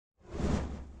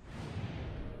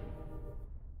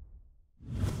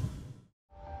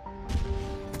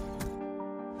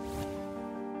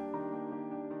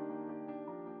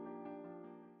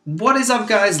What is up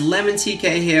guys, Lemon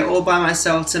TK here, all by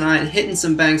myself tonight, hitting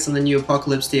some banks on the new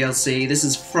Apocalypse DLC. This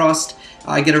is Frost.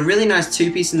 I get a really nice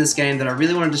two-piece in this game that I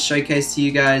really wanted to showcase to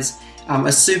you guys. I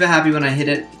was super happy when I hit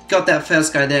it, got that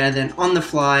first guy there, and then on the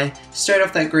fly, straight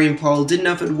off that green pole, didn't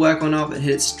know if it would work or not, but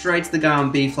hit it straight to the guy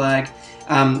on B flag.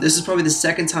 This is probably the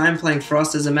second time playing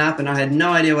Frost as a map, and I had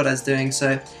no idea what I was doing,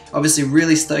 so obviously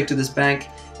really stoked with this bank.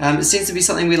 It seems to be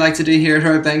something we like to do here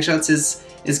at Bankshots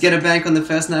is get a bank on the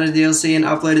first night of DLC and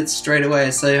upload it straight away,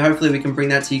 so hopefully we can bring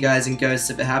that to you guys in Ghosts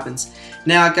if it happens.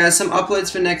 Now guys, some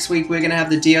uploads for next week. We're going to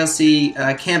have the DLC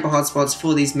camper hotspots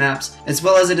for these maps, as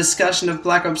well as a discussion of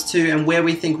Black Ops 2 and where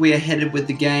we think we are headed with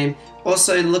the game.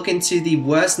 Also look into the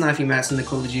worst knifing maps in the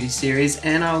Call of Duty series,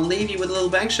 and I'll leave you with a little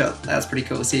bank shot. That's pretty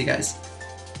cool. See you guys.